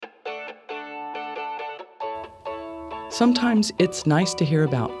Sometimes it's nice to hear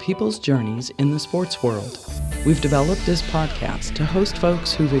about people's journeys in the sports world. We've developed this podcast to host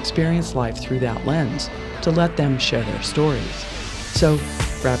folks who've experienced life through that lens, to let them share their stories. So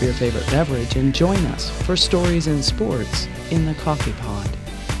grab your favorite beverage and join us for Stories in Sports in the Coffee Pod.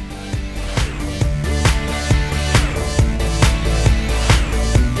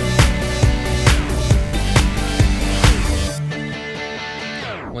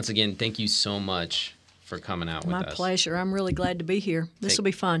 Once again, thank you so much for coming out with us. My pleasure. I'm really glad to be here. This will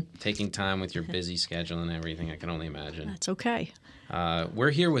be fun. Taking time with your busy schedule and everything, I can only imagine. That's okay.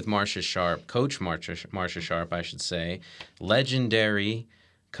 We're here with Marsha Sharp, Coach Marsha Sharp, I should say, legendary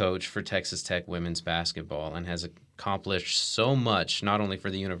coach for Texas Tech women's basketball, and has accomplished so much, not only for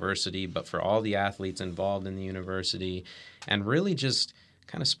the university, but for all the athletes involved in the university, and really just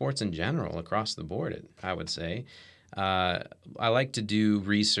kind of sports in general across the board, I would say. I like to do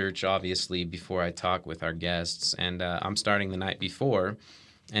research, obviously, before I talk with our guests, and I'm starting the night before,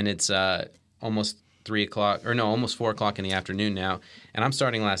 and it's almost 4 o'clock in the afternoon now, and I'm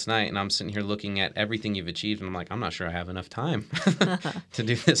starting last night, and I'm sitting here looking at everything you've achieved, and I'm like, I'm not sure I have enough time to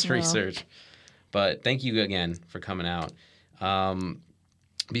do this research. But thank you again for coming out.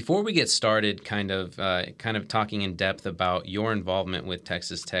 Before we get started, kind of talking in depth about your involvement with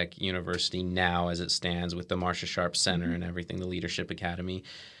Texas Tech University now as it stands with the Marsha Sharp Center and everything, the Leadership Academy,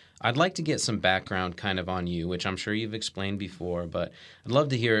 I'd like to get some background kind of on you, which I'm sure you've explained before, but I'd love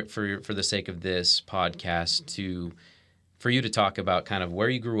to hear it for the sake of this podcast for you to talk about kind of where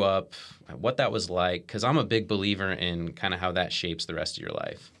you grew up, what that was like, because I'm a big believer in kind of how that shapes the rest of your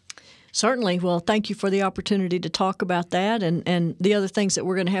life. Certainly. Well, thank you for the opportunity to talk about that and the other things that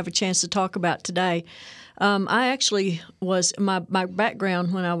we're going to have a chance to talk about today. I actually my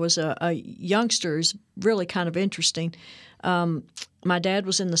background when I was a youngster is really kind of interesting. My dad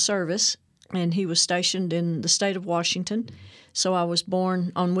was in the service, and he was stationed in the state of Washington. So I was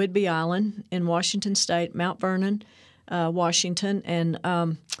born on Whidbey Island in Washington State, Mount Vernon, Washington, and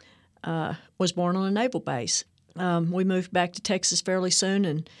was born on a naval base. We moved back to Texas fairly soon,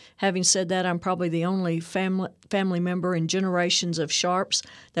 and having said that, I'm probably the only family member in generations of Sharps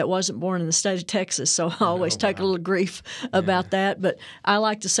that wasn't born in the state of Texas, so I always take a little grief about that. But I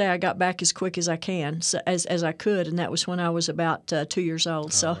like to say I got back as quick as I can, as I could, and that was when I was about 2 years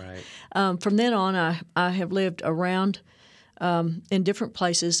old. So from then on, I have lived around in different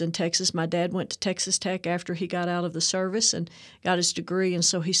places in Texas. My dad went to Texas Tech after he got out of the service and got his degree, and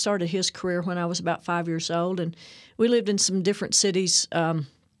so he started his career when I was about 5 years old. And we lived in some different cities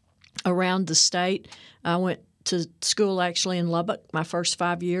around the state. I went to school actually in Lubbock my first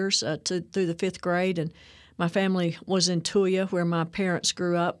 5 years through the fifth grade, and my family was in Tuya, where my parents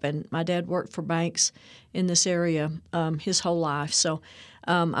grew up, and my dad worked for banks in this area his whole life. So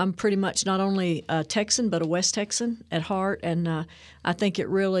I'm pretty much not only a Texan but a West Texan at heart, and I think it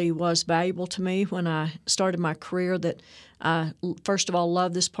really was valuable to me when I started my career that I, first of all,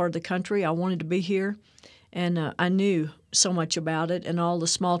 loved this part of the country. I wanted to be here, and I knew so much about it and all the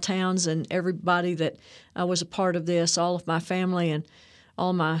small towns and everybody that was a part of this. All of my family and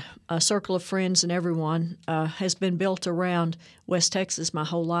all my circle of friends and everyone has been built around West Texas my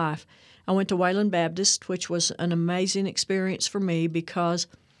whole life. I went to Wayland Baptist, which was an amazing experience for me because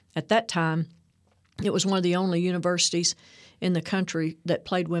at that time it was one of the only universities in the country that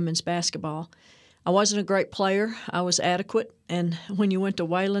played women's basketball. I wasn't a great player. I was adequate, and when you went to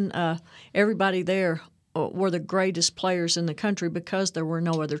Wayland, everybody there were the greatest players in the country because there were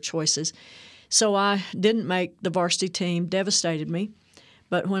no other choices. So I didn't make the varsity team, devastated me.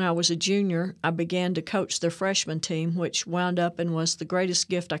 But when I was a junior, I began to coach their freshman team, which wound up and was the greatest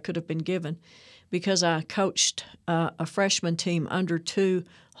gift I could have been given because I coached a freshman team under two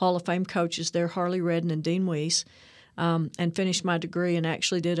Hall of Fame coaches there, Harley Redden and Dean Weiss, and finished my degree and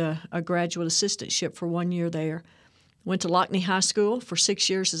actually did a graduate assistantship for 1 year there. Went to Lockney High School for 6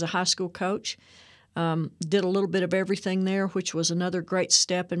 years as a high school coach. Did a little bit of everything there, which was another great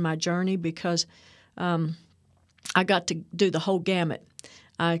step in my journey because I got to do the whole gamut.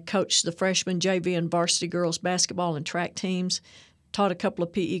 I coached the freshman, JV, and varsity girls basketball and track teams, taught a couple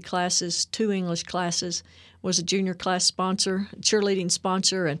of PE classes, 2 English classes, was a junior class sponsor, cheerleading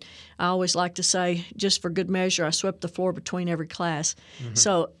sponsor, and I always like to say, just for good measure, I swept the floor between every class. Mm-hmm.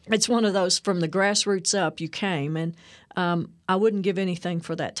 So it's one of those from the grassroots up you came, and I wouldn't give anything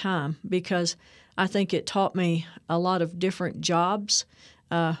for that time because I think it taught me a lot of different jobs.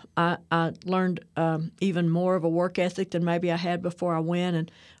 I learned even more of a work ethic than maybe I had before I went, and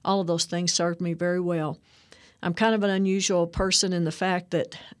all of those things served me very well. I'm kind of an unusual person in the fact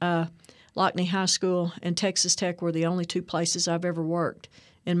that Lockney High School and Texas Tech were the only 2 places I've ever worked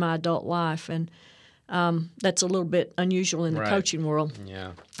in my adult life, and That's a little bit unusual in the coaching world.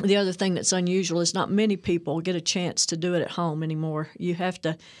 Yeah. The other thing that's unusual is not many people get a chance to do it at home anymore. You have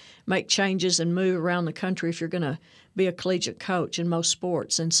to make changes and move around the country if you're going to be a collegiate coach in most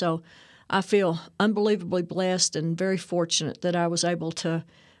sports. And so I feel unbelievably blessed and very fortunate that I was able to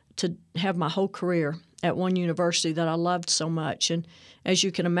have my whole career at one university that I loved so much. And as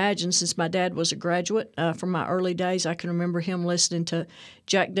you can imagine, since my dad was a graduate, from my early days, I can remember him listening to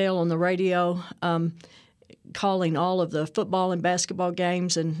Jack Dale on the radio, calling all of the football and basketball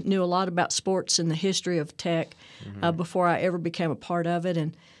games, and knew a lot about sports and the history of Tech before I ever became a part of it.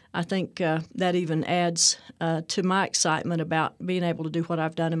 And I think that even adds to my excitement about being able to do what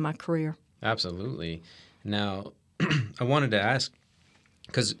I've done in my career. Absolutely. Now, I wanted to ask,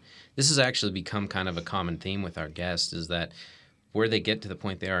 because this has actually become kind of a common theme with our guests, is that where they get to the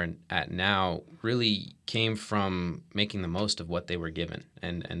point they are at now really came from making the most of what they were given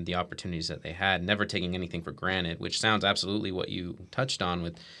and the opportunities that they had, never taking anything for granted, which sounds absolutely what you touched on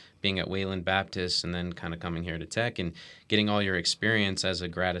with being at Wayland Baptist and then kind of coming here to Tech and getting all your experience as a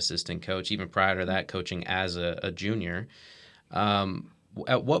grad assistant coach, even prior to that coaching as a junior.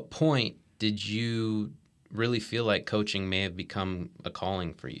 At what point did you really feel like coaching may have become a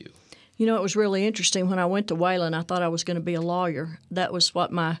calling for you? You know, it was really interesting. When I went to Wayland, I thought I was going to be a lawyer. That was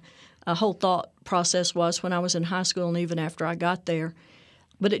what my whole thought process was when I was in high school and even after I got there.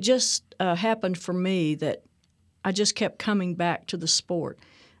 But it just happened for me that I just kept coming back to the sport.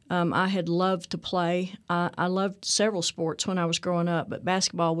 I had loved to play. I loved several sports when I was growing up, but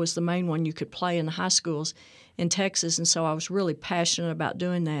basketball was the main one you could play in the high schools in Texas, and so I was really passionate about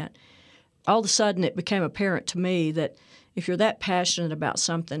doing that. All of a sudden, it became apparent to me that if you're that passionate about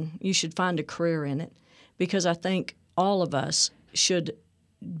something, you should find a career in it, because I think all of us should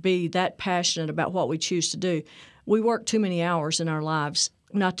be that passionate about what we choose to do. We work too many hours in our lives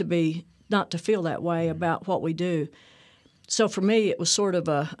not to feel that way about what we do. So for me, it was sort of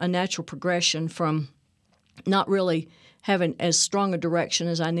a natural progression from not really having as strong a direction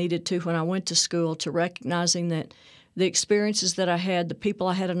as I needed to when I went to school to recognizing that the experiences that I had, the people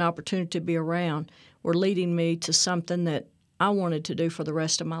I had an opportunity to be around, were leading me to something that I wanted to do for the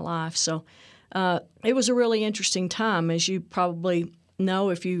rest of my life. So it was a really interesting time, as you probably know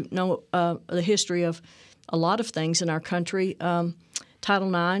if you know the history of a lot of things in our country.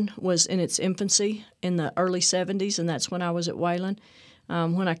 Title IX was in its infancy in the early 70s, and that's when I was at Wayland.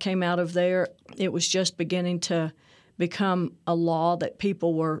 When I came out of there, it was just beginning to become a law that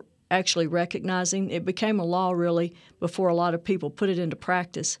people were actually recognizing. It became a law, really, before a lot of people put it into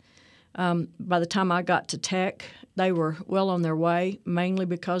practice. By the time I got to Tech, they were well on their way, mainly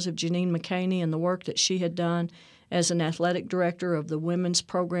because of Janine McCaney and the work that she had done as an athletic director of the women's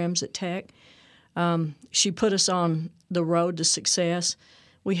programs at Tech. She put us on the road to success.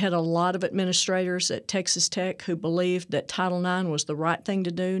 We had a lot of administrators at Texas Tech who believed that Title IX was the right thing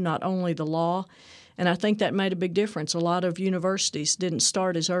to do, not only the law. And I think that made a big difference. A lot of universities didn't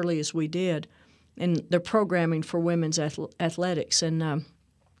start as early as we did in their programming for women's athletics, and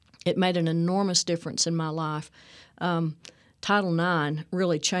it made an enormous difference in my life. Title IX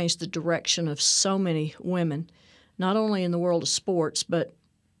really changed the direction of so many women, not only in the world of sports, but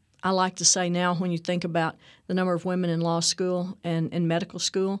I like to say now, when you think about the number of women in law school and in medical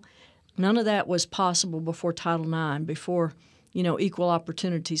school, none of that was possible before Title IX, before equal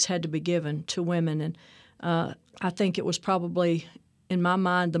opportunities had to be given to women. And I think it was probably, in my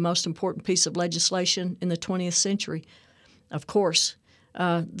mind, the most important piece of legislation in the 20th century. Of course,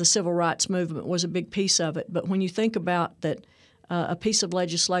 the civil rights movement was a big piece of it. But when you think about that, a piece of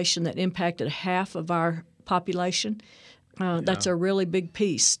legislation that impacted half of our population, that's a really big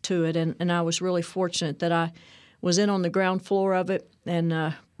piece to it. And I was really fortunate that I was in on the ground floor of it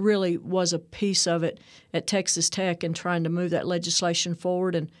and really was a piece of it at Texas Tech in trying to move that legislation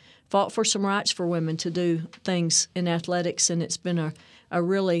forward and fought for some rights for women to do things in athletics. And it's been a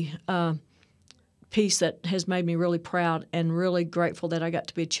really piece that has made me really proud and really grateful that I got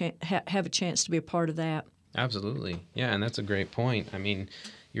to be have a chance to be a part of that. Absolutely. Yeah, and that's a great point. I mean,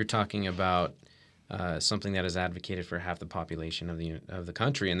 you're talking about something that is advocated for half the population of the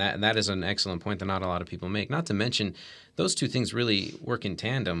country, and that is an excellent point that not a lot of people make. Not to mention, those two things really work in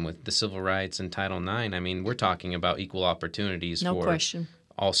tandem with the civil rights and Title IX. I mean, we're talking about equal opportunities no for question.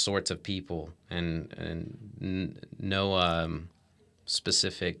 All sorts of people, and no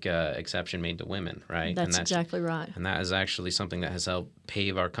specific exception made to women, right? That's exactly right. And that is actually something that has helped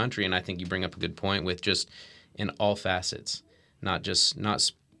pave our country. And I think you bring up a good point with just in all facets, not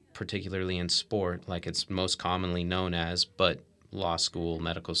particularly in sport, like it's most commonly known as, but law school,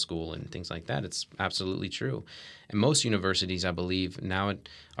 medical school, and things like that. It's absolutely true. And most universities, I believe, now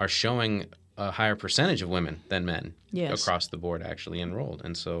are showing a higher percentage of women than men Yes. across the board actually enrolled.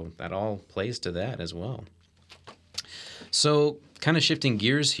 And so that all plays to that as well. So kind of shifting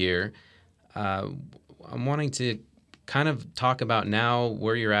gears here, I'm wanting to kind of talk about now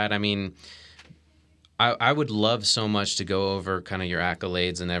where you're at. I mean, I would love so much to go over kind of your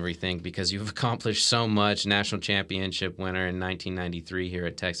accolades and everything because you've accomplished so much. National championship winner in 1993 here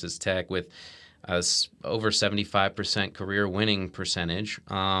at Texas Tech with over 75% career winning percentage.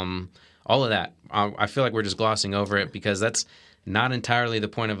 All of that. I feel like we're just glossing over it because that's not entirely the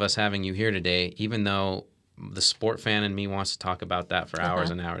point of us having you here today, even though the sport fan in me wants to talk about that for hours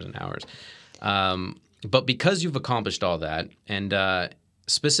and hours and hours. But because you've accomplished all that, and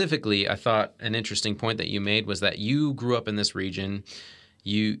specifically, I thought an interesting point that you made was that you grew up in this region.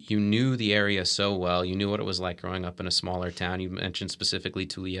 You knew the area so well. You knew what it was like growing up in a smaller town. You mentioned specifically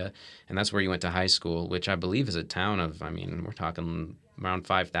Tulia, and that's where you went to high school, which I believe is a town of, I mean, we're talking around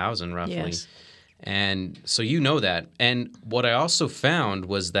 5,000 roughly. Yes. And so you know that. And what I also found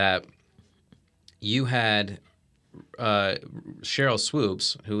was that you had Cheryl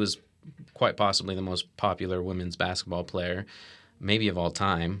Swoops, who was quite possibly the most popular women's basketball player, maybe of all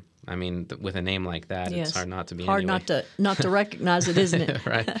time. I mean, with a name like that, Yes. it's hard not to be. Hard anyway. not to recognize it, isn't it?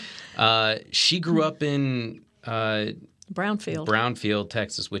 Right. She grew up in Brownfield,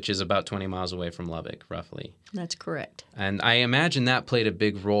 Texas, which is about 20 miles away from Lubbock, roughly. That's correct. And I imagine that played a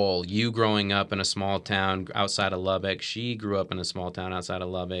big role. You growing up in a small town outside of Lubbock. She grew up in a small town outside of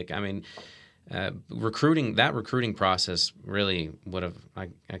Lubbock. I mean, recruiting process really would have, I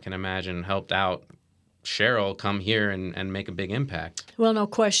can imagine, helped out Cheryl come here and make a big impact. Well, no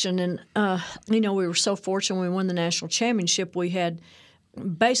question. And, we were so fortunate when we won the national championship. We had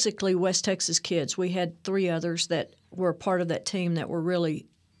basically West Texas kids. We had 3 others that were part of that team that were really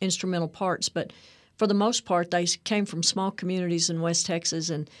instrumental parts. But for the most part, they came from small communities in West Texas.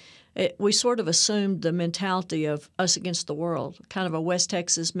 And we sort of assumed the mentality of us against the world, kind of a West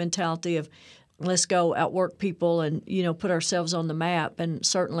Texas mentality of let's go outwork people and, put ourselves on the map. And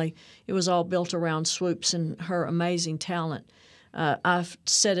certainly it was all built around Swoops and her amazing talent. I've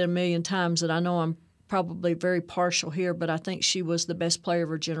said it a million times that I know I'm probably very partial here, but I think she was the best player of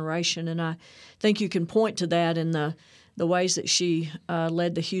her generation. And I think you can point to that in the ways that she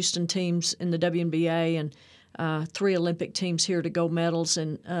led the Houston teams in the WNBA and 3 Olympic teams here to gold medals,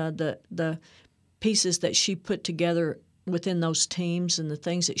 and the pieces that she put together within those teams and the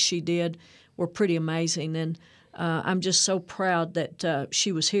things that she did were pretty amazing. And I'm just so proud that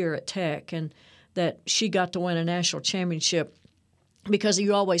she was here at Tech and that she got to win a national championship, because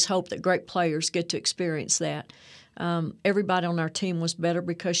you always hope that great players get to experience that. Everybody on our team was better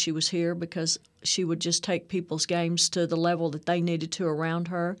because she was here, because she would just take people's games to the level that they needed to around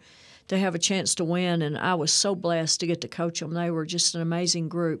her to have a chance to win. And I was so blessed to get to coach them. They were just an amazing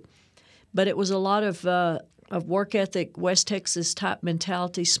group. But it was a lot of work ethic, West Texas type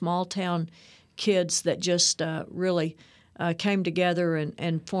mentality, small town kids that just really came together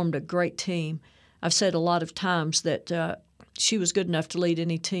and formed a great team. I've said a lot of times that she was good enough to lead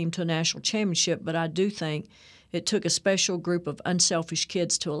any team to a national championship, but I do think it took a special group of unselfish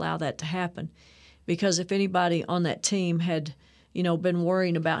kids to allow that to happen. Because if anybody on that team had, been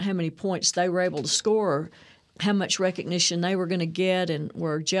worrying about how many points they were able to score or how much recognition they were going to get and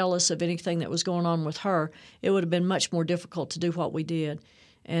were jealous of anything that was going on with her, it would have been much more difficult to do what we did.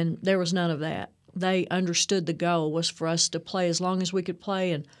 And there was none of that. They understood the goal was for us to play as long as we could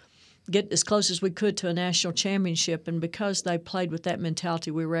play and get as close as we could to a national championship. And because they played with that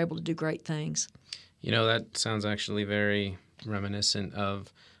mentality, we were able to do great things. That sounds actually very reminiscent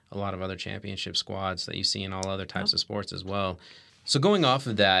of a lot of other championship squads that you see in all other types of sports as well. So going off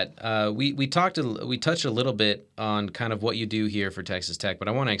of that, we touched a little bit on kind of what you do here for Texas Tech, but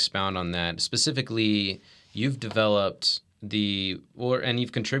I want to expound on that. Specifically, you've developed and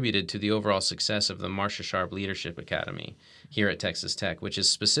you've contributed to the overall success of the Marsha Sharp Leadership Academy here at Texas Tech, which is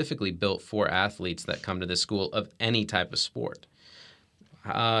specifically built for athletes that come to this school of any type of sport.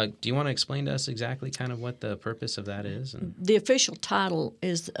 Do you want to explain to us exactly kind of what the purpose of that is? The official title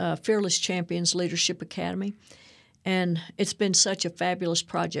is Fearless Champions Leadership Academy, and it's been such a fabulous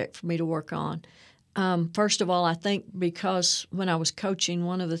project for me to work on. First of all, I think because when I was coaching,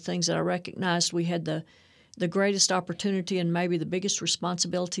 one of the things that I recognized we had the greatest opportunity and maybe the biggest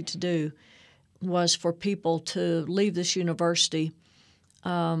responsibility to do was for people to leave this university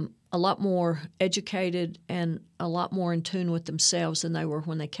a lot more educated and a lot more in tune with themselves than they were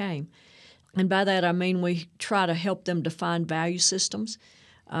when they came. And by that I mean we try to help them define value systems,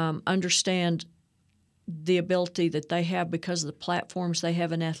 understand the ability that they have because of the platforms they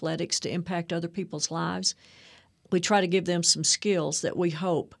have in athletics to impact other people's lives. We try to give them some skills that we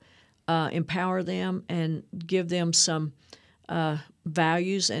hope empower them and give them some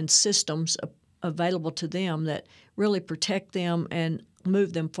values and systems available to them that really protect them and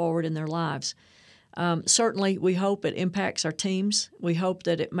move them forward in their lives. Certainly, we hope it impacts our teams. We hope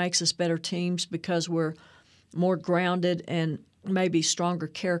that it makes us better teams because we're more grounded and maybe stronger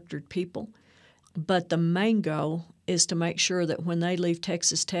charactered people. But the main goal is to make sure that when they leave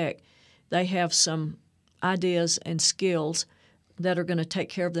Texas Tech, they have some ideas and skills that are going to take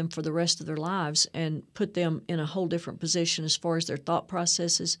care of them for the rest of their lives and put them in a whole different position as far as their thought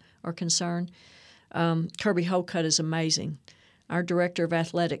processes are concerned. Kirby Holcutt is amazing. Our director of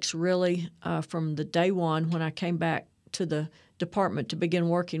athletics really, from the day one when I came back to the department to begin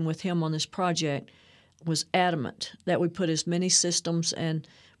working with him on this project, was adamant that we put as many systems and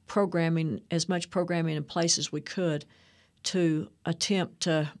as much programming in place as we could to attempt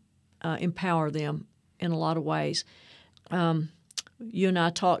to empower them in a lot of ways. You and I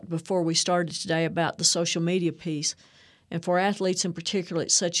talked before we started today about the social media piece, and for athletes in particular,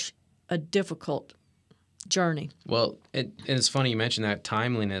 it's such a difficult journey. Well, it's funny you mentioned that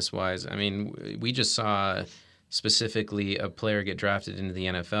timeliness-wise. I mean, we just saw specifically a player get drafted into the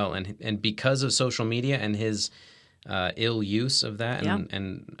NFL, and because of social media and his ill use of that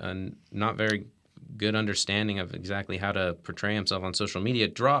and not very good understanding of exactly how to portray himself on social media,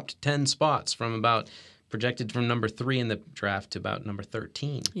 dropped 10 spots projected from number 3 in the draft to about number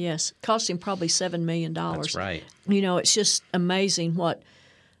 13. Yes, cost him probably $7 million. That's right. You know, it's just amazing what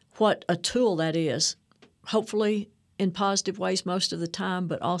a tool that is. Hopefully in positive ways most of the time,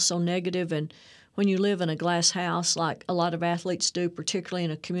 but also negative. And when you live in a glass house like a lot of athletes do, particularly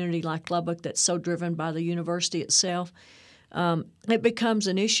in a community like Lubbock that's so driven by the university itself, it becomes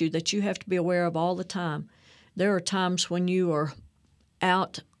an issue that you have to be aware of all the time. There are times when you are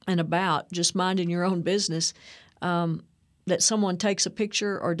out and about just minding your own business that someone takes a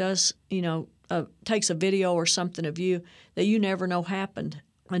picture or takes a video or something of you that you never know happened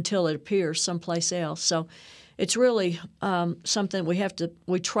until it appears someplace else. So it's really something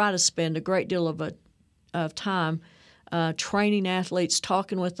we try to spend a great deal of time training athletes,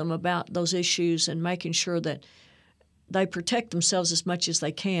 talking with them about those issues and making sure that they protect themselves as much as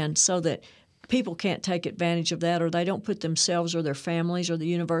they can so that people can't take advantage of that, or they don't put themselves or their families or the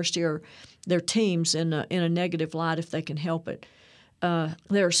university or their teams in a negative light if they can help it.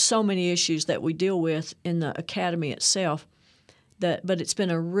 There are so many issues that we deal with in the academy itself, but it's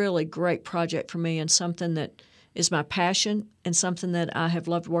been a really great project for me and something that is my passion and something that I have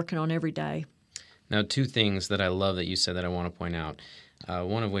loved working on every day. Now, 2 things that I love that you said that I want to point out,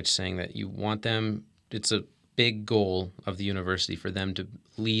 one of which saying that you want them, it's a big goal of the university for them to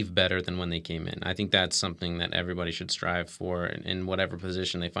leave better than when they came in. I think that's something that everybody should strive for in whatever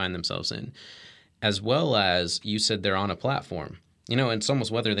position they find themselves in. As well as you said, they're on a platform. You know, it's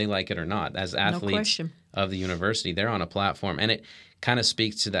almost whether they like it or not. As athletes of the university, they're on a platform. And it kind of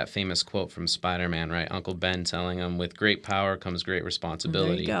speaks to that famous quote from Spider-Man, right? Uncle Ben telling him, with great power comes great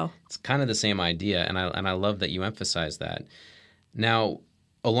responsibility. There you go. It's kind of the same idea, and I love that you emphasize that. Now,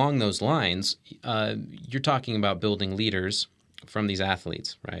 along those lines, you're talking about building leaders from these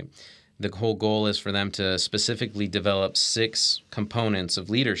athletes, right? The whole goal is for them to specifically develop 6 components of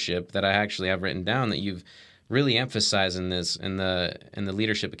leadership that I actually have written down that you've really emphasized in the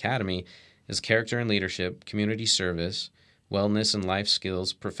Leadership Academy is character and leadership, community service, wellness and life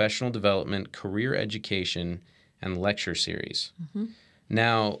skills, professional development, career education, and lecture series. Mm-hmm.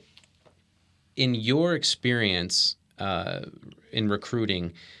 Now, in your experience in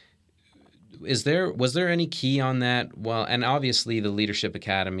recruiting, was there any key on that? Well, and obviously the Leadership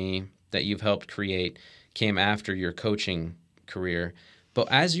Academy that you've helped create came after your coaching career. But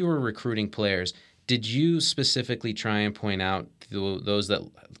as you were recruiting players, did you specifically try and point out those that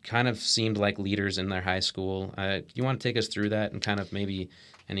kind of seemed like leaders in their high school? Do you want to take us through that and kind of maybe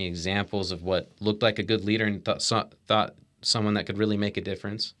any examples of what looked like a good leader and thought someone that could really make a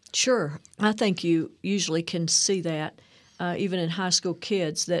difference? Sure. I think you usually can see that even in high school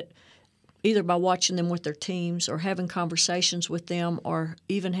kids, that either by watching them with their teams or having conversations with them or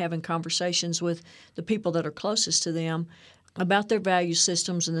even having conversations with the people that are closest to them about their value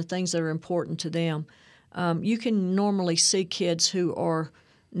systems and the things that are important to them. You can normally see kids who are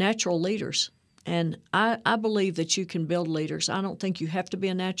natural leaders. And I believe that you can build leaders. I don't think you have to be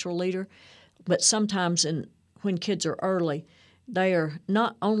a natural leader, but sometimes when kids are early, they are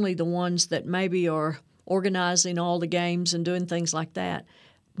not only the ones that maybe are organizing all the games and doing things like that,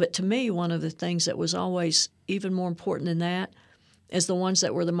 but to me, one of the things that was always even more important than that is the ones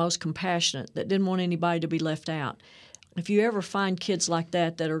that were the most compassionate, that didn't want anybody to be left out. if you ever find kids like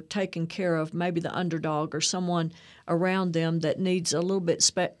that are taken care of, maybe the underdog or someone around them that needs a little bit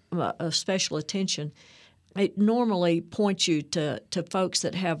of special attention, it normally points you to folks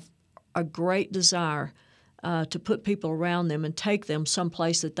that have a great desire to put people around them and take them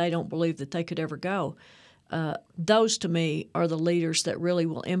someplace that they don't believe that they could ever go. Those, to me, are the leaders that really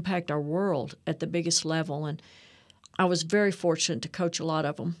will impact our world at the biggest level. And I was very fortunate to coach a lot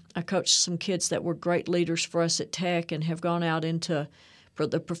of them. I coached some kids that were great leaders for us at Tech and have gone out into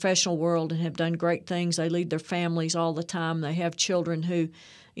the professional world and have done great things. They lead their families all the time. They have children who,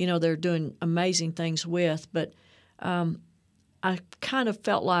 they're doing amazing things with. But I kind of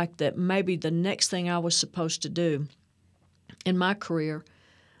felt like that maybe the next thing I was supposed to do in my career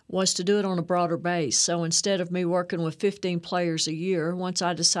was to do it on a broader base. So instead of me working with 15 players a year, once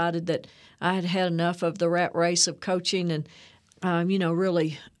I decided that I had had enough of the rat race of coaching and,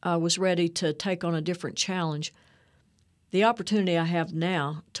 really was ready to take on a different challenge, the opportunity I have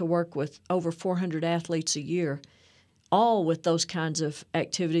now to work with over 400 athletes a year, all with those kinds of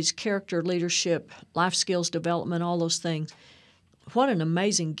activities, character, leadership, life skills development, all those things. What an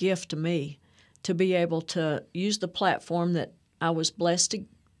amazing gift to me to be able to use the platform that I was blessed to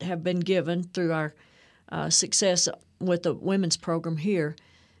have been given through our success with the women's program here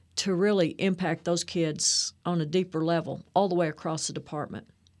to really impact those kids on a deeper level all the way across the department.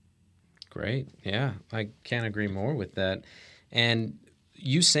 Great. Yeah, I can't agree more with that. And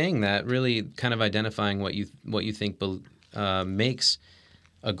you saying that, really kind of identifying what you think makes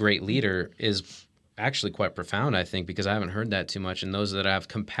a great leader is actually quite profound, I think, because I haven't heard that too much. And those that have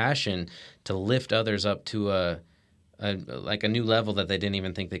compassion to lift others up to a new level that they didn't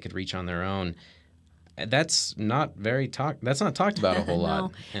even think they could reach on their own. That's not talked about a whole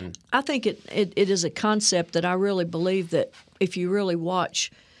lot. And I think it is a concept that I really believe that if you really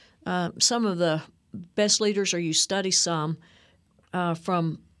watch some of the best leaders, or you study some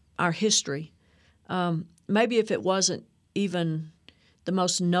from our history, maybe if it wasn't even the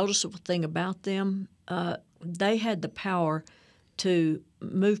most noticeable thing about them, they had the power to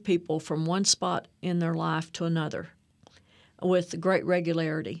move people from one spot in their life to another with great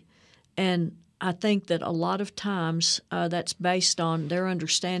regularity. And I think that a lot of times that's based on their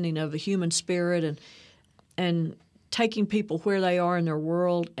understanding of the human spirit and taking people where they are in their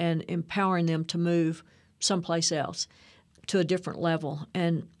world and empowering them to move someplace else to a different level.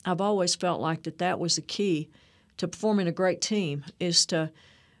 And I've always felt like that was the key to performing a great team, is to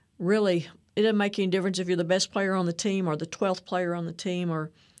really, it doesn't make any difference if you're the best player on the team or the 12th player on the team,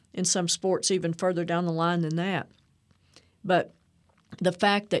 or in some sports even further down the line than that. But the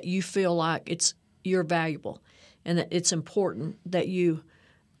fact that you feel like you're valuable and that it's important that you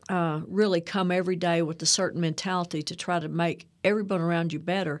really come every day with a certain mentality to try to make everyone around you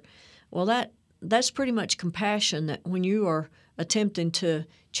better, well, that's pretty much compassion, that when you are attempting to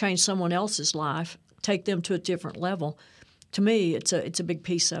change someone else's life, take them to a different level, to me, it's a big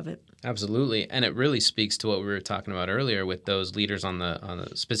piece of it. Absolutely, and it really speaks to what we were talking about earlier with those leaders on the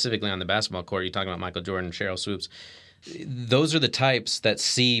specifically on the basketball court. You're talking about Michael Jordan, Cheryl Swoops. Those are the types that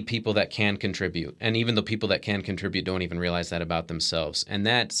see people that can contribute, and even the people that can contribute don't even realize that about themselves. And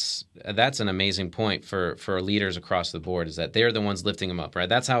that's an amazing point for leaders across the board, is that they're the ones lifting them up, right?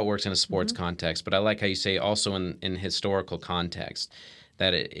 That's how it works in a sports context. But I like how you say also in historical context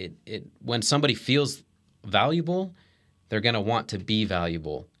that it when somebody feels valuable, they're going to want to be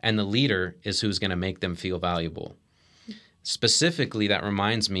valuable, and the leader is who's going to make them feel valuable. Specifically, that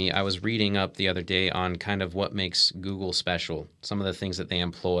reminds me, I was reading up the other day on kind of what makes Google special, some of the things that they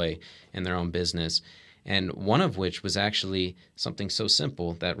employ in their own business, and one of which was actually something so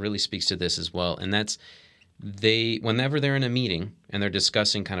simple that really speaks to this as well, and that's whenever they're in a meeting and they're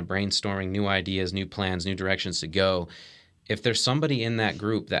discussing kind of brainstorming new ideas, new plans, new directions to go, if there's somebody in that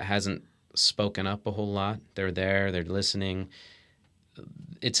group that hasn't spoken up a whole lot, they're there, they're listening,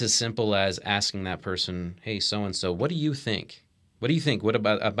 it's as simple as asking that person, hey, so-and-so, what do you think? What do you think? What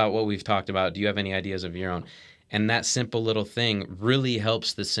about what we've talked about? Do you have any ideas of your own? And that simple little thing really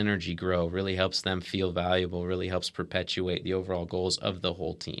helps the synergy grow, really helps them feel valuable, really helps perpetuate the overall goals of the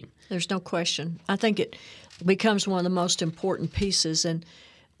whole team. There's no question. I think it becomes one of the most important pieces, and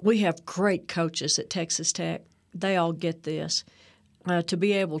we have great coaches at Texas Tech. They all get this. To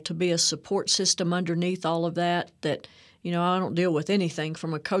be able to be a support system underneath all of that, I don't deal with anything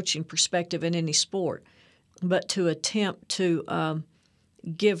from a coaching perspective in any sport, but to attempt to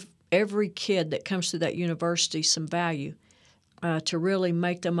give every kid that comes through that university some value, to really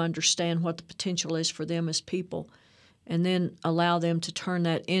make them understand what the potential is for them as people, and then allow them to turn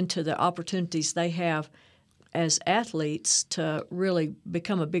that into the opportunities they have as athletes to really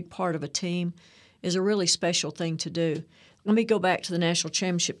become a big part of a team is a really special thing to do. Let me go back to the national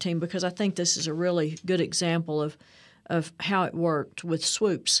championship team because I think this is a really good example of how it worked with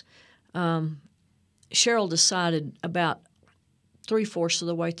swoops. Cheryl decided about 3/4 of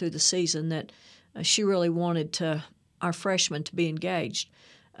the way through the season that she really wanted our freshmen to be engaged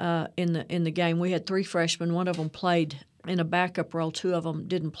in the game. We had 3 freshmen. One of them played in a backup role. 2 of them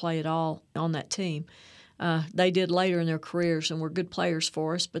didn't play at all on that team. They did later in their careers and were good players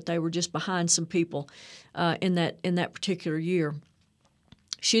for us, but they were just behind some people in that particular year.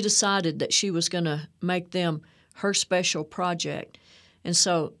 She decided that she was going to make them her special project, and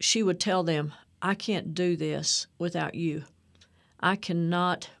so she would tell them, "I can't do this without you. I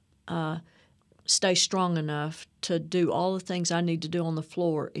cannot stay strong enough to do all the things I need to do on the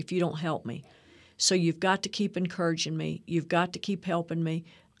floor if you don't help me. So you've got to keep encouraging me. You've got to keep helping me.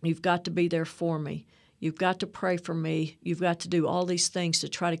 You've got to be there for me. You've got to pray for me. You've got to do all these things to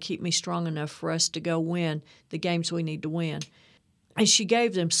try to keep me strong enough for us to go win the games we need to win." And she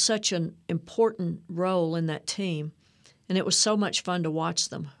gave them such an important role in that team, and it was so much fun to watch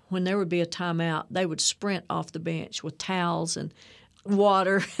them. When there would be a timeout, they would sprint off the bench with towels and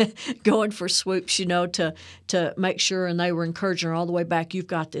water, going for swoops, to make sure, and they were encouraging her all the way back, "You've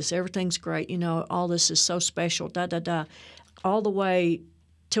got this. Everything's great. All this is so special, da-da-da," all the way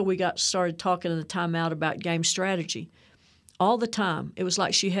till we got started talking in the timeout about game strategy. All the time, it was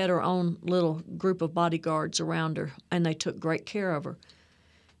like she had her own little group of bodyguards around her, and they took great care of her.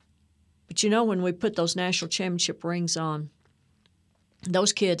 But when we put those national championship rings on,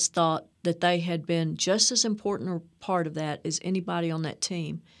 those kids thought that they had been just as important a part of that as anybody on that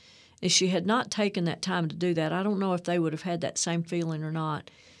team. If she had not taken that time to do that, I don't know if they would have had that same feeling or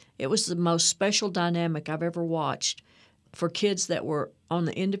not. It was the most special dynamic I've ever watched for kids that were on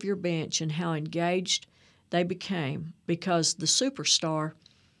the end of your bench and how engaged they became because the superstar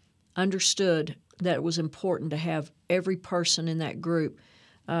understood that it was important to have every person in that group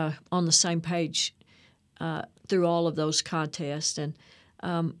on the same page through all of those contests. And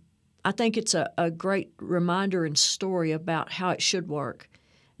I think it's a great reminder and story about how it should work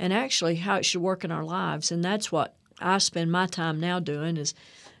and actually how it should work in our lives. And that's what I spend my time now doing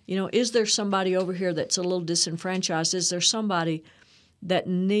is there somebody over here that's a little disenfranchised? Is there somebody that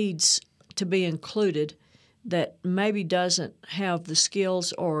needs to be included that maybe doesn't have the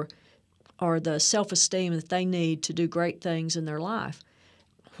skills or the self-esteem that they need to do great things in their life?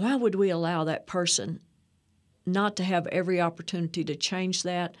 Why would we allow that person not to have every opportunity to change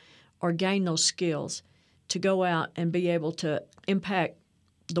that or gain those skills to go out and be able to impact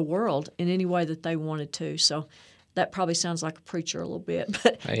the world in any way that they wanted to? So that probably sounds like a preacher a little bit,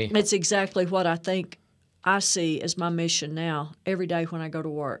 but It's exactly what I think I see as my mission now every day when I go to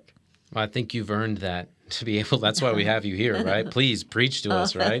work. Well, I think you've earned that to be able. That's why we have you here, right? Please preach to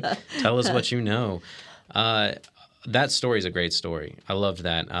us, right? Tell us what you know. That story is a great story. I loved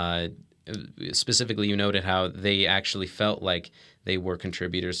that. Specifically, you noted how they actually felt like they were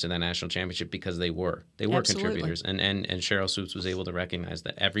contributors to that national championship because they were. They were Absolutely. contributors. And Cheryl Swoops was able to recognize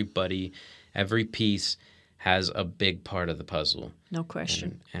that everybody, every piece has a big part of the puzzle. No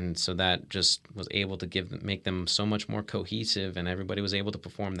question. And so that just was able to make them so much more cohesive, and everybody was able to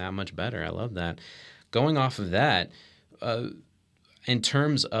perform that much better. I love that. Going off of that, in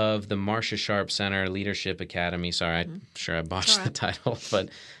terms of the Marsha Sharp Center Leadership Academy, I'm sure I botched the title, but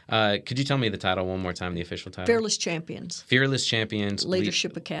could you tell me the title one more time, the official title? Fearless Champions. Fearless Champions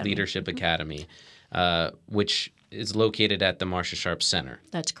Leadership Academy. Leadership Academy, which is located at the Marsha Sharp Center.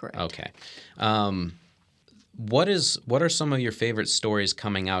 That's correct. Okay. What are some of your favorite stories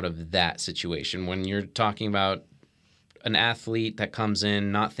coming out of that situation when you're talking about an athlete that comes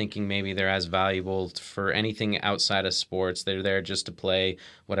in not thinking maybe they're as valuable for anything outside of sports? They're there just to play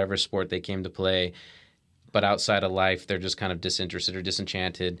whatever sport they came to play, but outside of life, they're just kind of disinterested or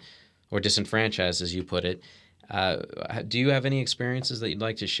disenchanted or disenfranchised, as you put it. Do you have any experiences that you'd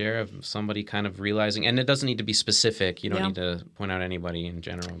like to share of somebody kind of realizing, and it doesn't need to be specific, you don't need to point out anybody in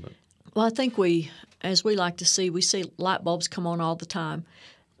general, but... Well, I think as we like to see, we see light bulbs come on all the time.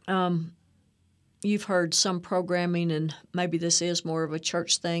 You've heard some programming, and maybe this is more of a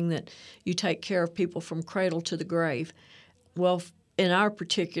church thing, that you take care of people from cradle to the grave. Well, in our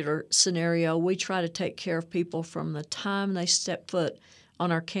particular scenario, we try to take care of people from the time they step foot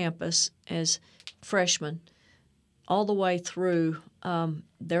on our campus as freshmen all the way through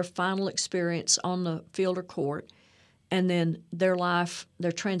their final experience on the field or court, and then their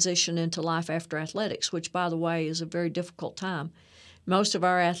transition into life after athletics, which, by the way, is a very difficult time. Most of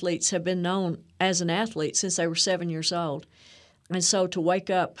our athletes have been known as an athlete since they were 7 years old. And so to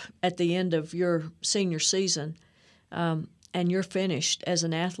wake up at the end of your senior season and you're finished as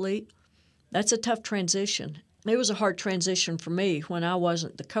an athlete, that's a tough transition. It was a hard transition for me when I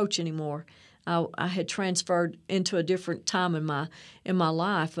wasn't the coach anymore. I had transferred into a different time in my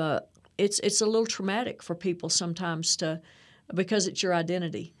life. It's a little traumatic for people sometimes because it's your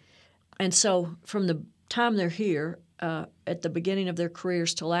identity. And so from the time they're here, at the beginning of their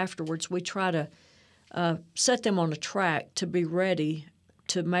careers till afterwards, we try to set them on a track to be ready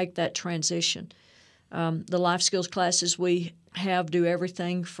to make that transition. The life skills classes we have do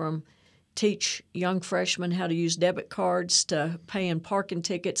everything from teach young freshmen how to use debit cards to paying parking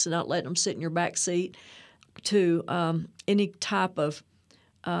tickets and not letting them sit in your back seat to any type of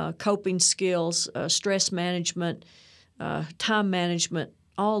coping skills, stress management, time management,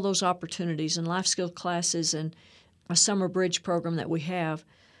 all those opportunities and life skills classes and a summer bridge program that we have.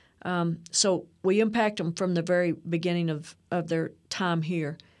 So we impact them from the very beginning of their time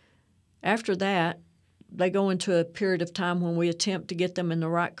here. After that, they go into a period of time when we attempt to get them in the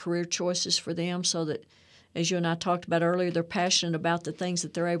right career choices for them so that, as you and I talked about earlier, they're passionate about the things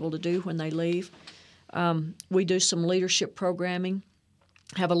that they're able to do when they leave. We do some leadership programming,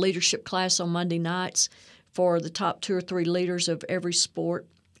 have a leadership class on Monday nights for the top 2 or 3 leaders of every sport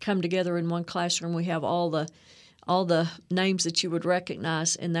come together in one classroom. We have all the names that you would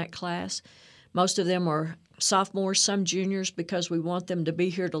recognize in that class. Most of them are sophomores, some juniors, because we want them to be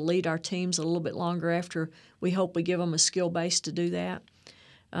here to lead our teams a little bit longer after we hope we give them a skill base to do that.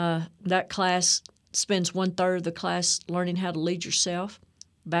 That class spends 1/3 of the class learning how to lead yourself,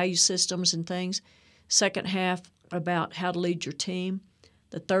 value systems and things. Second half about how to lead your team.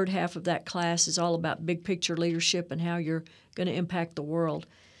 The third half of that class is all about big picture leadership and how you're going to impact the world.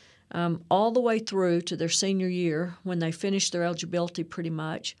 All the way through to their senior year when they finish their eligibility pretty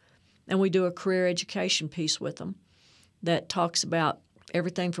much. And we do a career education piece with them that talks about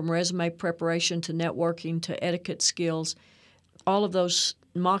everything from resume preparation to networking to etiquette skills, all of those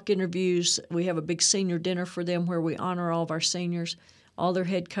mock interviews. We have a big senior dinner for them where we honor all of our seniors. All their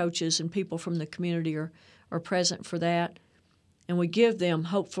head coaches and people from the community are present for that. And we give them,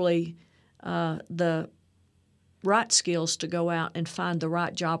 hopefully, the right skills to go out and find the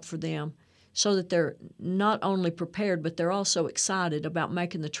right job for them so that they're not only prepared, but they're also excited about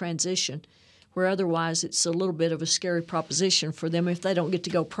making the transition, where otherwise it's a little bit of a scary proposition for them if they don't get to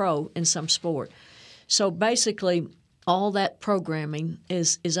go pro in some sport. So basically, all that programming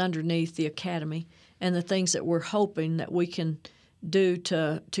is underneath the academy and the things that we're hoping that we can do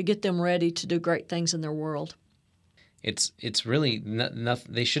to get them ready to do great things in their world. It's really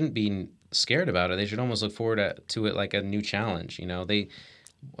nothing. They shouldn't be scared about it. They should almost look forward to it like a new challenge. You know,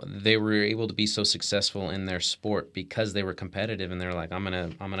 they were able to be so successful in their sport because they were competitive, and they're like, I'm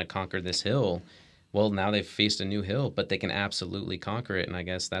gonna conquer this hill. Well, now they've faced a new hill, but they can absolutely conquer it. And I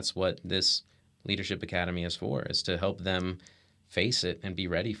guess that's what this Leadership Academy is for, is to help them face it and be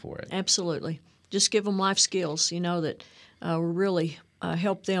ready for it. Absolutely. Just give them life skills, that really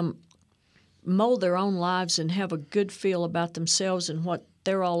help them mold their own lives and have a good feel about themselves and what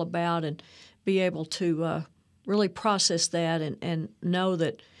they're all about, and be able to really process that and know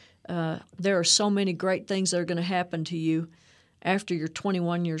that there are so many great things that are going to happen to you after you're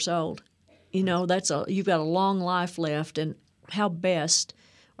 21 years old. You've got a long life left, and how best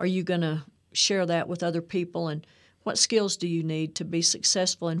are you going to share that with other people, and what skills do you need to be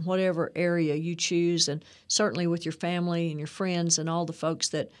successful in whatever area you choose, and certainly with your family and your friends and all the folks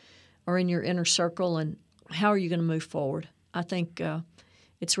that are in your inner circle, and how are you going to move forward? I think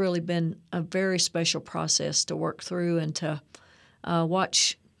it's really been a very special process to work through and to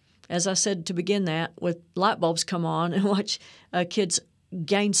watch, as I said to begin that, with light bulbs come on and watch kids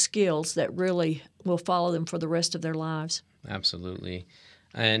gain skills that really will follow them for the rest of their lives. Absolutely.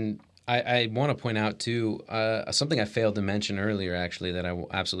 And I want to point out, too, something I failed to mention earlier, actually, that I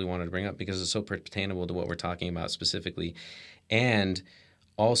absolutely wanted to bring up because it's so pertainable to what we're talking about specifically. And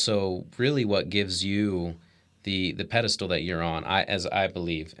also really what gives you the pedestal that you're on, as I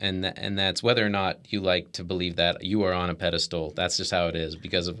believe. And that's whether or not you like to believe that you are on a pedestal. That's just how it is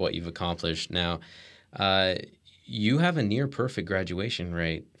because of what you've accomplished. Now, you have a near perfect graduation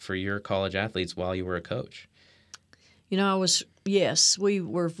rate for your college athletes while you were a coach. Yes, we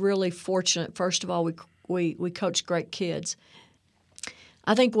were really fortunate. First of all, we coached great kids.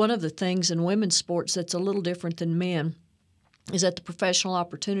 I think one of the things in women's sports that's a little different than men is that the professional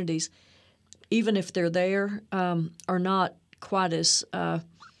opportunities, even if they're there, are not quite as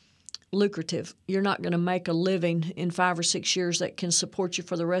lucrative. You're not going to make a living in 5 or 6 years that can support you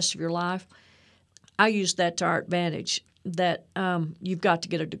for the rest of your life. I use that to our advantage, that you've got to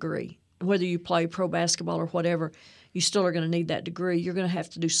get a degree. Whether you play pro basketball or whatever, you still are going to need that degree. You're going to have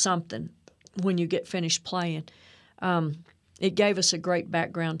to do something when you get finished playing. It gave us a great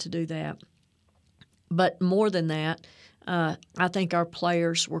background to do that. But more than that, I think our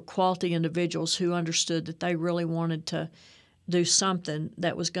players were quality individuals who understood that they really wanted to do something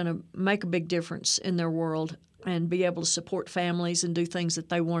that was going to make a big difference in their world and be able to support families and do things that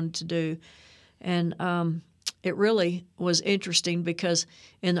they wanted to do. And it really was interesting because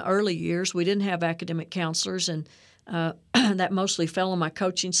in the early years we didn't have academic counselors, and that mostly fell on my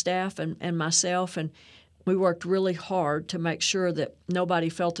coaching staff and myself, and we worked really hard to make sure that nobody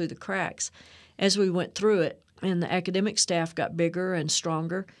fell through the cracks. As we went through it and the academic staff got bigger and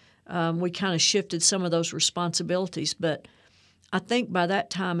stronger, we kind of shifted some of those responsibilities. But I think by that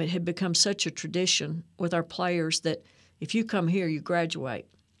time it had become such a tradition with our players that if you come here, you graduate.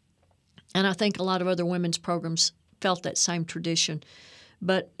 And I think a lot of other women's programs felt that same tradition.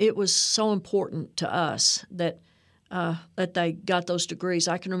 But it was so important to us that they got those degrees.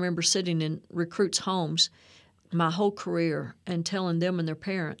 I can remember sitting in recruits' homes my whole career and telling them and their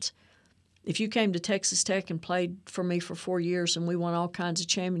parents, if you came to Texas Tech and played for me for 4 years and we won all kinds of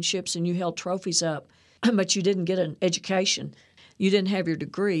championships and you held trophies up, but you didn't get an education, you didn't have your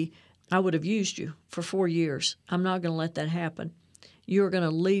degree, I would have used you for 4 years. I'm not going to let that happen. You're going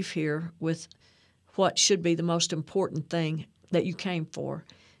to leave here with what should be the most important thing that you came for,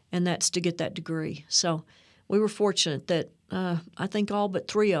 and that's to get that degree. So we were fortunate that I think all but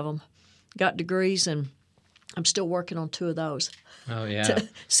 3 of them got degrees, and I'm still working on 2 of those. Oh, yeah. To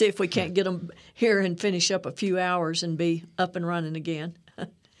see if we can't get them here and finish up a few hours and be up and running again.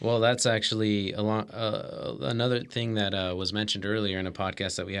 Well, that's actually another thing that was mentioned earlier in a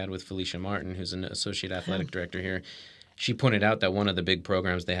podcast that we had with Felicia Martin, who's an associate athletic director here. She pointed out that one of the big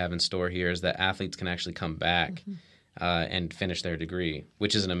programs they have in store here is that athletes can actually come back and finish their degree,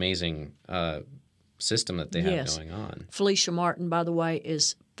 which is an amazing system that they have going on. Felicia Martin, by the way,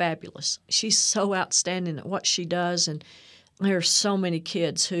 is fabulous. She's so outstanding at what she does, and there are so many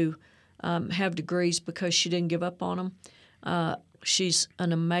kids who have degrees because she didn't give up on them. She's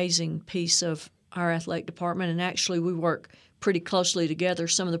an amazing piece of our athletic department, and actually we work pretty closely together.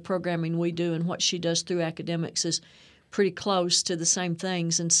 Some of the programming we do and what she does through academics is pretty close to the same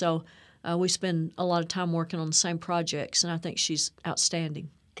things, and so we spend a lot of time working on the same projects, and I think she's outstanding.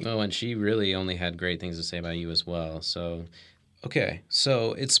 Oh, and she really only had great things to say about you as well. So, okay,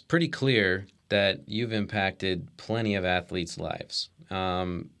 so it's pretty clear that you've impacted plenty of athletes' lives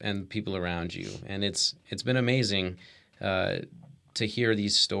and people around you, and it's been amazing to hear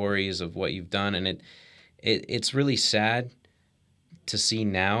these stories of what you've done, and it's really sad to see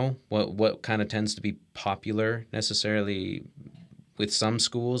now what kind of tends to be popular necessarily with some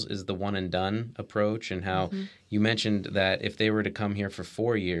schools is the one and done approach, and how you mentioned that if they were to come here for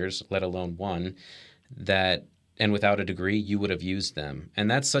 4 years, let alone 1, and without a degree, you would have used them. And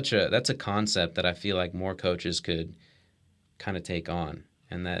that's a concept that I feel like more coaches could kind of take on,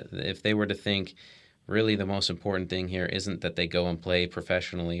 and that if they were to think really the most important thing here isn't that they go and play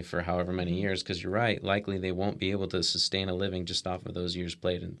professionally for however many years, because you're right, likely they won't be able to sustain a living just off of those years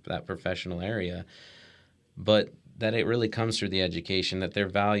played in that professional area, but that it really comes through the education, that their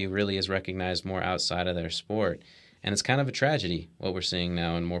value really is recognized more outside of their sport. And it's kind of a tragedy what we're seeing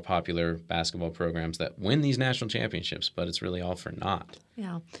now in more popular basketball programs that win these national championships, but it's really all for naught.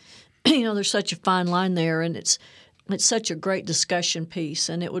 Yeah. There's such a fine line there, and it's such a great discussion piece,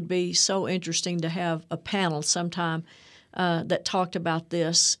 and it would be so interesting to have a panel sometime that talked about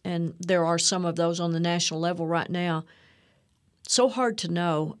this, and there are some of those on the national level right now. So hard to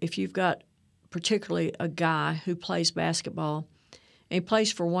know if you've got particularly a guy who plays basketball, and he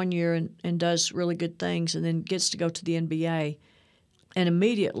plays for 1 year and does really good things and then gets to go to the NBA, and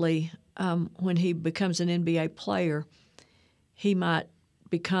immediately when he becomes an NBA player, he might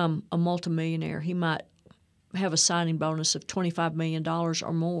become a multimillionaire. He might have a signing bonus of $25 million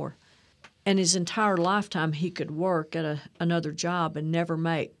or more. And his entire lifetime he could work at another job and never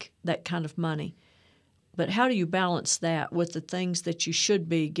make that kind of money. But how do you balance that with the things that you should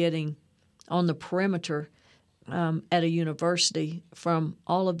be getting on the perimeter at a university from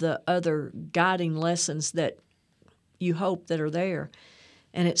all of the other guiding lessons that you hope that are there?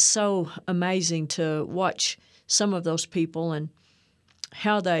 And it's so amazing to watch some of those people and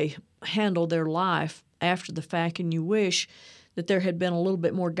how they handle their life after the fact, and you wish that there had been a little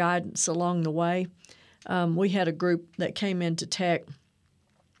bit more guidance along the way. We had a group that came into Tech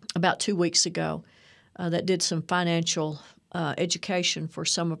about 2 weeks ago that did some financial education for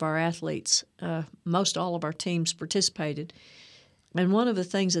some of our athletes. Most all of our teams participated. And one of the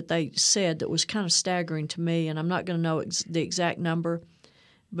things that they said that was kind of staggering to me, and I'm not going to know the exact number,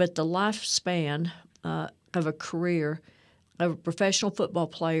 but the lifespan of a career of a professional football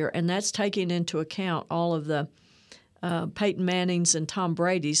player, and that's taking into account all of the Peyton Mannings and Tom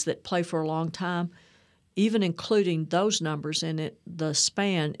Brady's that play for a long time. even including those numbers in it, the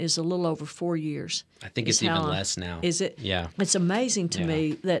span is a little over 4 years. I think it's even less now. Is it? Yeah. It's amazing to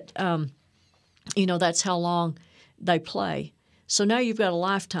me that, that's how long they play. So now you've got a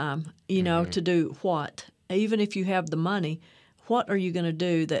lifetime, to do what? Even if you have the money, what are you going to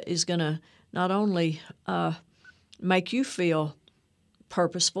do that is going to not only make you feel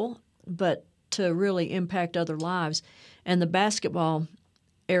purposeful, but to really impact other lives? And the basketball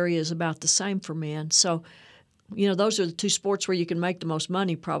area is about the same for men. So, those are the two sports where you can make the most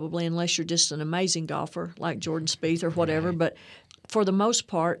money probably, unless you're just an amazing golfer like Jordan Spieth or whatever. Right. But for the most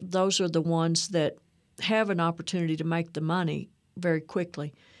part, those are the ones that have an opportunity to make the money very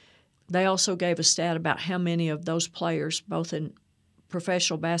quickly. They also gave a stat about how many of those players, both in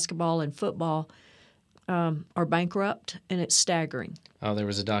professional basketball and football, are bankrupt, and it's staggering. Oh, there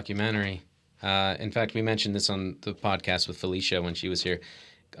was a documentary. In fact, we mentioned this on the podcast with Felicia when she was here,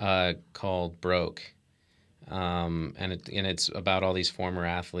 called Broke. And it's about all these former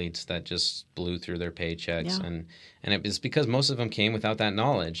athletes that just blew through their paychecks. Yeah. And it was because most of them came without that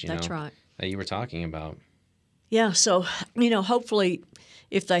knowledge, That's right. that you were talking about. Yeah, so, hopefully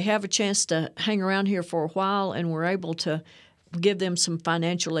if they have a chance to hang around here for a while and we're able to give them some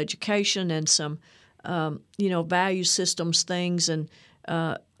financial education and some, value systems things, and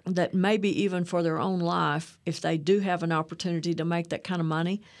that maybe even for their own life, if they do have an opportunity to make that kind of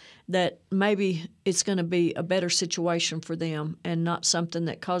money, that maybe it's going to be a better situation for them and not something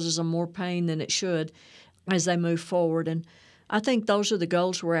that causes them more pain than it should as they move forward. And I think those are the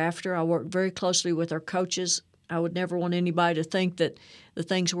goals we're after. I work very closely with our coaches. I would never want anybody to think that the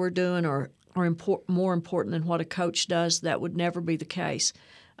things we're doing are more important than what a coach does. That would never be the case.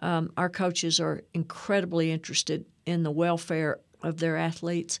 Our coaches are incredibly interested in the welfare of their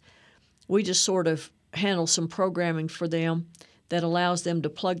athletes. We just sort of handle some programming for them that allows them to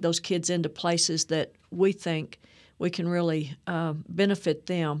plug those kids into places that we think we can really benefit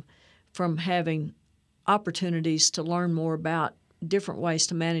them from having opportunities to learn more about different ways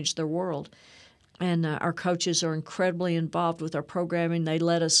to manage their world. And our coaches are incredibly involved with our programming. They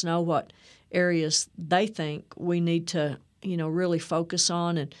let us know what areas they think we need to, really focus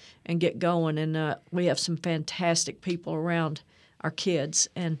on and get going. And we have some fantastic people around our kids,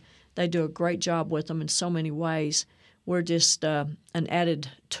 and they do a great job with them in so many ways. We're just an added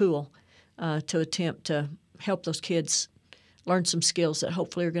tool to attempt to help those kids learn some skills that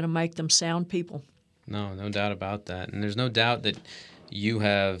hopefully are going to make them sound people. No doubt about that. And there's no doubt that you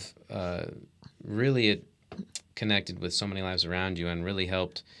have really connected with so many lives around you and really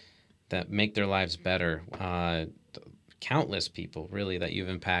helped that make their lives better. Countless people, really, that you've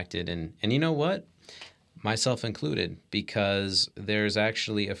impacted. And you know what? Myself included, because there's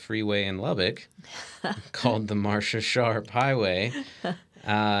actually a freeway in Lubbock called the Marsha Sharp Highway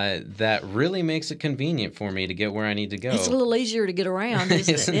that really makes it convenient for me to get where I need to go. It's a little easier to get around,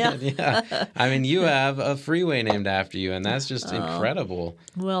 isn't it? Yeah. I mean, you have a freeway named after you, and that's just incredible.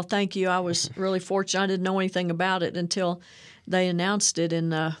 Well, thank you. I was really fortunate. I didn't know anything about it until they announced it,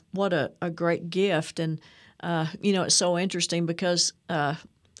 and what a great gift. And, it's so interesting because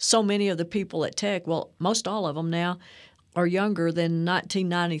so many of the people at Tech, well, most all of them now, are younger than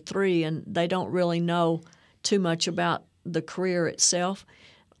 1993, and they don't really know too much about the career itself,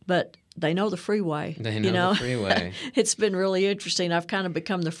 but they know the freeway. They know the freeway. It's been really interesting. I've kind of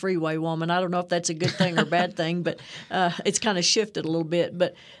become the freeway woman. I don't know if that's a good thing or bad thing, but it's kind of shifted a little bit.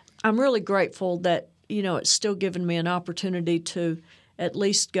 But I'm really grateful that, it's still given me an opportunity to at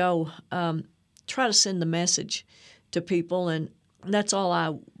least go try to send the message to people. And that's all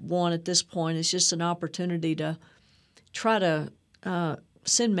I want at this point, is just an opportunity to try to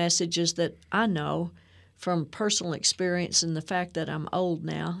send messages that I know from personal experience and the fact that I'm old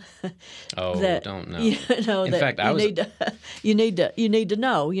now. Don't know. In fact, you need to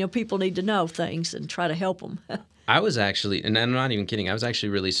know. People need to know things and try to help them. I was actually, and I'm not even kidding, I was actually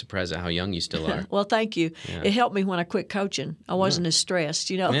really surprised at how young you still are. Well, thank you. Yeah. It helped me when I quit coaching. I wasn't as stressed,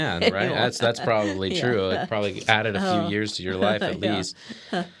 Yeah, right. That's probably true. It probably added a few years to your life at least.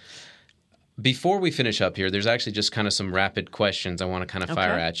 Before we finish up here, there's actually just kind of some rapid questions I want to kind of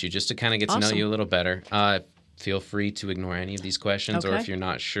fire at you, just to kind of get to know you a little better. Feel free to ignore any of these questions, or if you're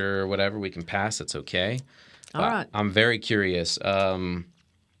not sure or whatever, we can pass. It's okay. All right. I'm very curious.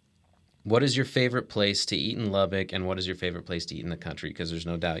 What is your favorite place to eat in Lubbock, and what is your favorite place to eat in the country? Because there's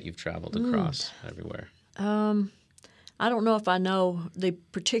no doubt you've traveled across everywhere. I don't know if I know the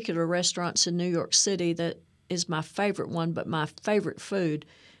particular restaurants in New York City that is my favorite one, but my favorite food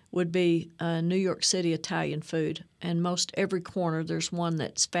would be New York City Italian food. And most every corner there's one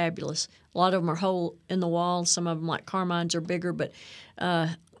that's fabulous. A lot of them are hole in the wall. Some of them, like Carmine's, are bigger, but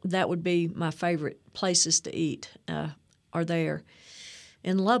that would be my favorite places to eat are there.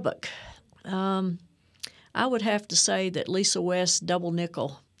 In Lubbock, I would have to say that Lisa West's Double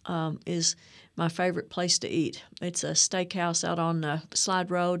Nickel is my favorite place to eat. It's a steakhouse out on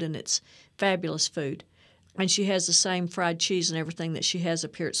Slide Road, and it's fabulous food. And she has the same fried cheese and everything that she has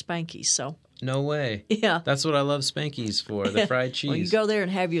up here at Spanky's. So No way. yeah, That's what I love Spanky's for, the fried cheese. well, you go there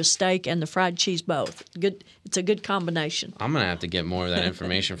and have you a steak and the fried cheese both. Good. It's a good combination. I'm going to have to get more of that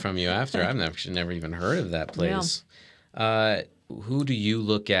information from you after. I've never even heard of that place. Who do you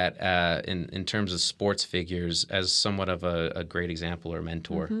look at in terms of sports figures as somewhat of a great example or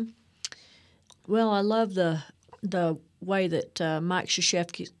mentor? Mm-hmm. Well, I love the way that Mike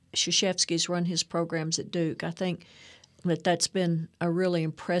Krzyzewski's run his programs at Duke. I think that's been a really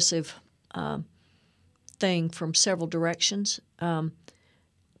impressive thing from several directions,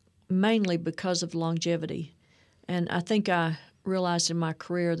 mainly because of longevity. And I think I realized in my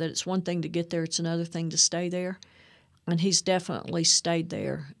career that it's one thing to get there, it's another thing to stay there. And he's definitely stayed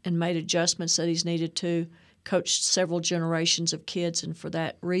there and made adjustments that he's needed to, coached several generations of kids, and for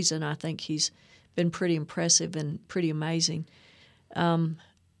that reason I think he's been pretty impressive and pretty amazing.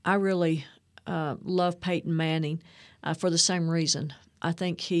 I really love Peyton Manning for the same reason. I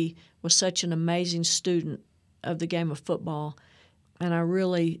think he was such an amazing student of the game of football, and I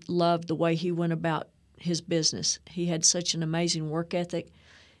really loved the way he went about his business. He had such an amazing work ethic,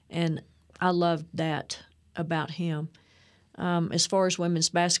 and I loved that about him. As far as women's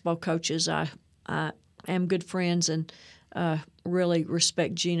basketball coaches, I am good friends and really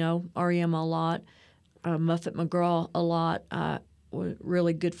respect Gino Auriemma a lot, Muffet McGraw a lot. Was a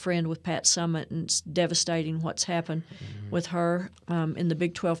really good friend with Pat Summitt, and it's devastating what's happened with her. In the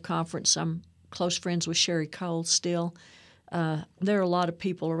Big 12 Conference, I'm close friends with Sherry Cole still. There are a lot of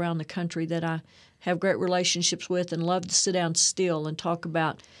people around the country that I have great relationships with and love to sit down still and talk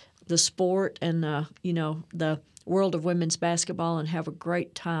about the sport and the world of women's basketball and have a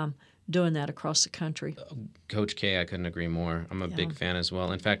great time doing that across the country. Coach K, I couldn't agree more. I'm a big fan as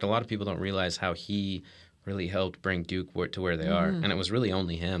well. In fact, a lot of people don't realize how he really helped bring Duke to where they are, and it was really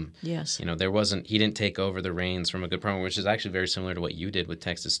only him. Yes. He didn't take over the reins from a good program, which is actually very similar to what you did with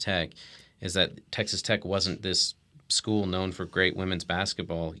Texas Tech, is that Texas Tech wasn't this school known for great women's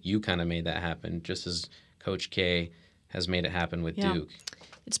basketball. You kind of made that happen, just as Coach K has made it happen with Duke.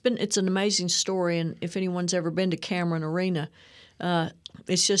 It's an amazing story, and if anyone's ever been to Cameron Arena,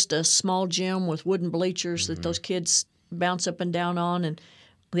 it's just a small gym with wooden bleachers that those kids bounce up and down on, and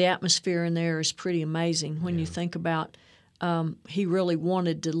the atmosphere in there is pretty amazing when you think about he really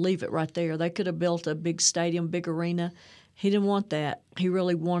wanted to leave it right there. They could have built a big stadium, big arena. He didn't want that. He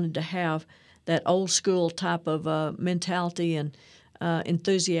really wanted to have that old school type of mentality and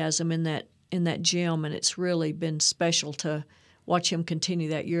enthusiasm in that gym, and it's really been special to watch him continue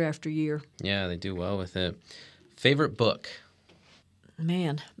that year after year. Yeah, they do well with it. Favorite book?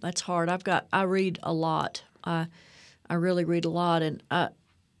 Man, that's hard. I read a lot. I really read a lot, and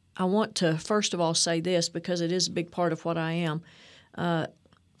I want to first of all say this because it is a big part of what I am. I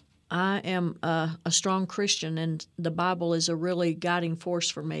am a strong Christian, and the Bible is a really guiding force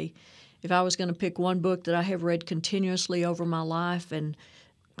for me. If I was going to pick one book that I have read continuously over my life, and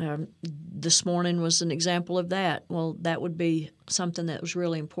this morning was an example of that, well, that would be something that was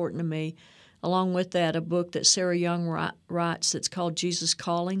really important to me. Along with that, a book that Sarah Young writes that's called Jesus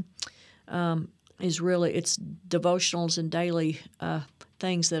Calling it's devotionals and daily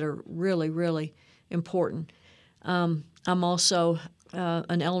things that are really, really important. I'm also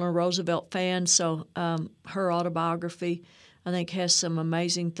an Eleanor Roosevelt fan, so her autobiography, I think, has some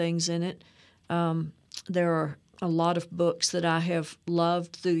amazing things in it. There are a lot of books that I have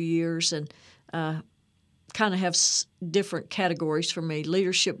loved through the years and kind of have different categories for me,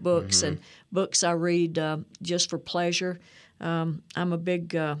 leadership books and books I read just for pleasure. I'm a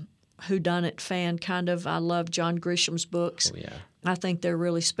big whodunit fan, kind of. I love John Grisham's books. Oh, yeah. I think they're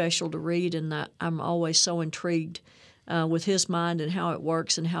really special to read, and I'm always so intrigued with his mind and how it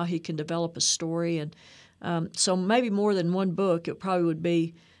works and how he can develop a story. And so maybe more than one book, it probably would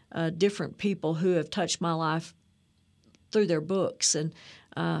be different people who have touched my life through their books, and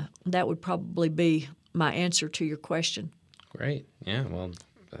that would probably be my answer to your question. Great. Yeah, well,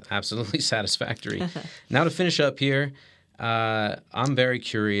 absolutely satisfactory. Now to finish up here, I'm very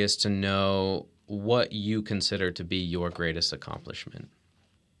curious to know what you consider to be your greatest accomplishment.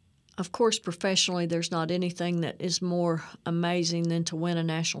 Of course, professionally, there's not anything that is more amazing than to win a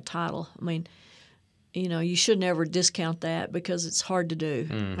national title. I mean, you should never discount that because it's hard to do,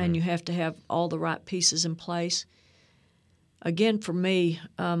 and you have to have all the right pieces in place. Again, for me,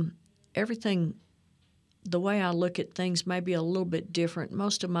 everything the way I look at things may be a little bit different.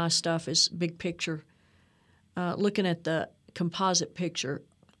 Most of my stuff is big picture, looking at the composite picture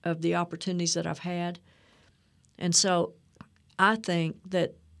of the opportunities that I've had. And so I think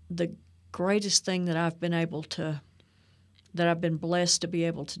that the greatest thing that I've been blessed to be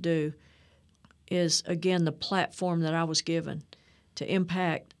able to do is, again, the platform that I was given to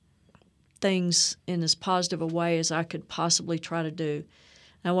impact things in as positive a way as I could possibly try to do.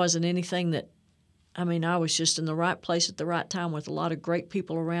 That wasn't anything that, I was just in the right place at the right time with a lot of great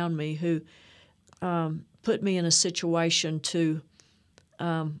people around me who put me in a situation to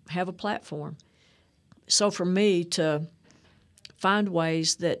have a platform. So for me to find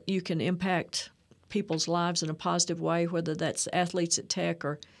ways that you can impact people's lives in a positive way, whether that's athletes at Tech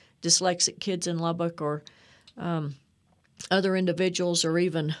or dyslexic kids in Lubbock or other individuals, or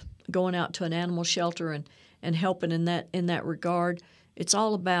even going out to an animal shelter and helping in that regard. It's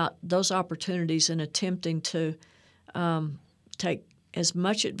all about those opportunities and attempting to take as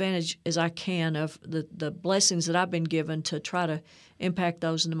much advantage as I can of the blessings that I've been given to try to impact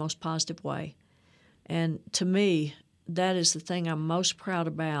those in the most positive way. And to me, that is the thing I'm most proud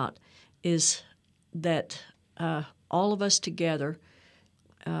about, is that all of us together,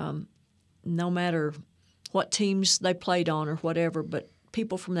 no matter what teams they played on or whatever, but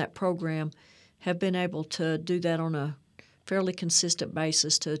people from that program have been able to do that on a fairly consistent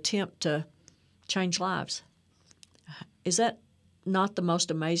basis to attempt to change lives. Is that not the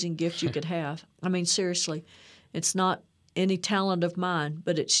most amazing gift you could have? Seriously, it's not any talent of mine,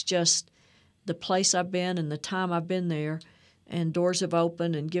 but it's just the place I've been and the time I've been there, and doors have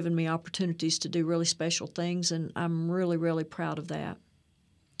opened and given me opportunities to do really special things, and I'm really, really proud of that.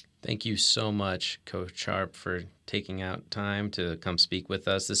 Thank you so much, Coach Sharp, for taking out time to come speak with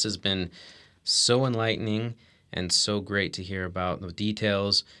us. This has been so enlightening and so great to hear about the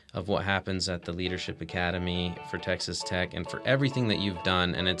details of what happens at the Leadership Academy for Texas Tech and for everything that you've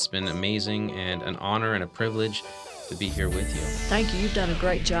done. And it's been amazing and an honor and a privilege to be here with you. Thank you. You've done a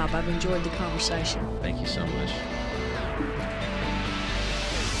great job. I've enjoyed the conversation. Thank you so much.